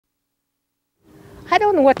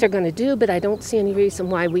don't know what they're going to do, but I don't see any reason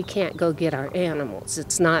why we can't go get our animals.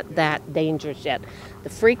 It's not that dangerous yet. The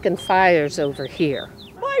freaking fire's over here.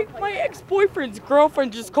 My ex-boyfriend's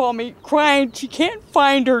girlfriend just called me crying. She can't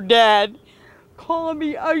find her dad. Calling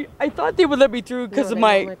me. I thought they would let me through because of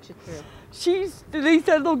my... Won't let you through. They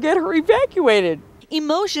said they'll get her evacuated.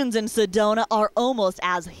 Emotions in Sedona are almost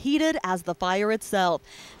as heated as the fire itself.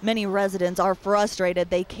 Many residents are frustrated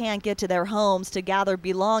they can't get to their homes to gather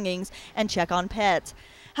belongings and check on pets.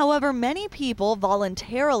 However, many people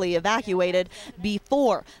voluntarily evacuated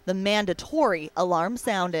before the mandatory alarm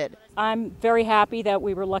sounded. I'm very happy that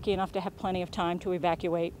we were lucky enough to have plenty of time to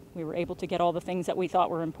evacuate. We were able to get all the things that we thought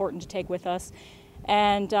were important to take with us.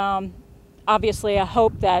 And obviously I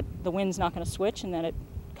hope that the wind's not going to switch and that it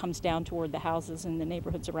comes down toward the houses and the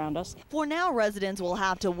neighborhoods around us. For now, residents will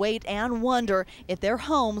have to wait and wonder if their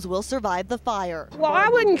homes will survive the fire. Well, I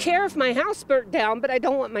wouldn't care if my house burnt down, but I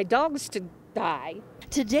don't want my dogs to die.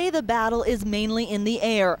 Today, the battle is mainly in the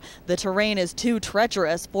air. The terrain is too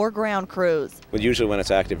treacherous for ground crews. Well, usually when it's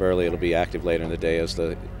active early, it'll be active later in the day as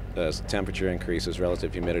the temperature increases,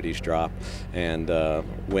 relative humidities drop, and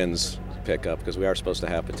winds pick up, because we are supposed to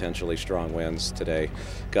have potentially strong winds today,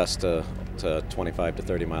 gusts to 25 to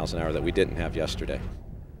 30 miles an hour that we didn't have yesterday.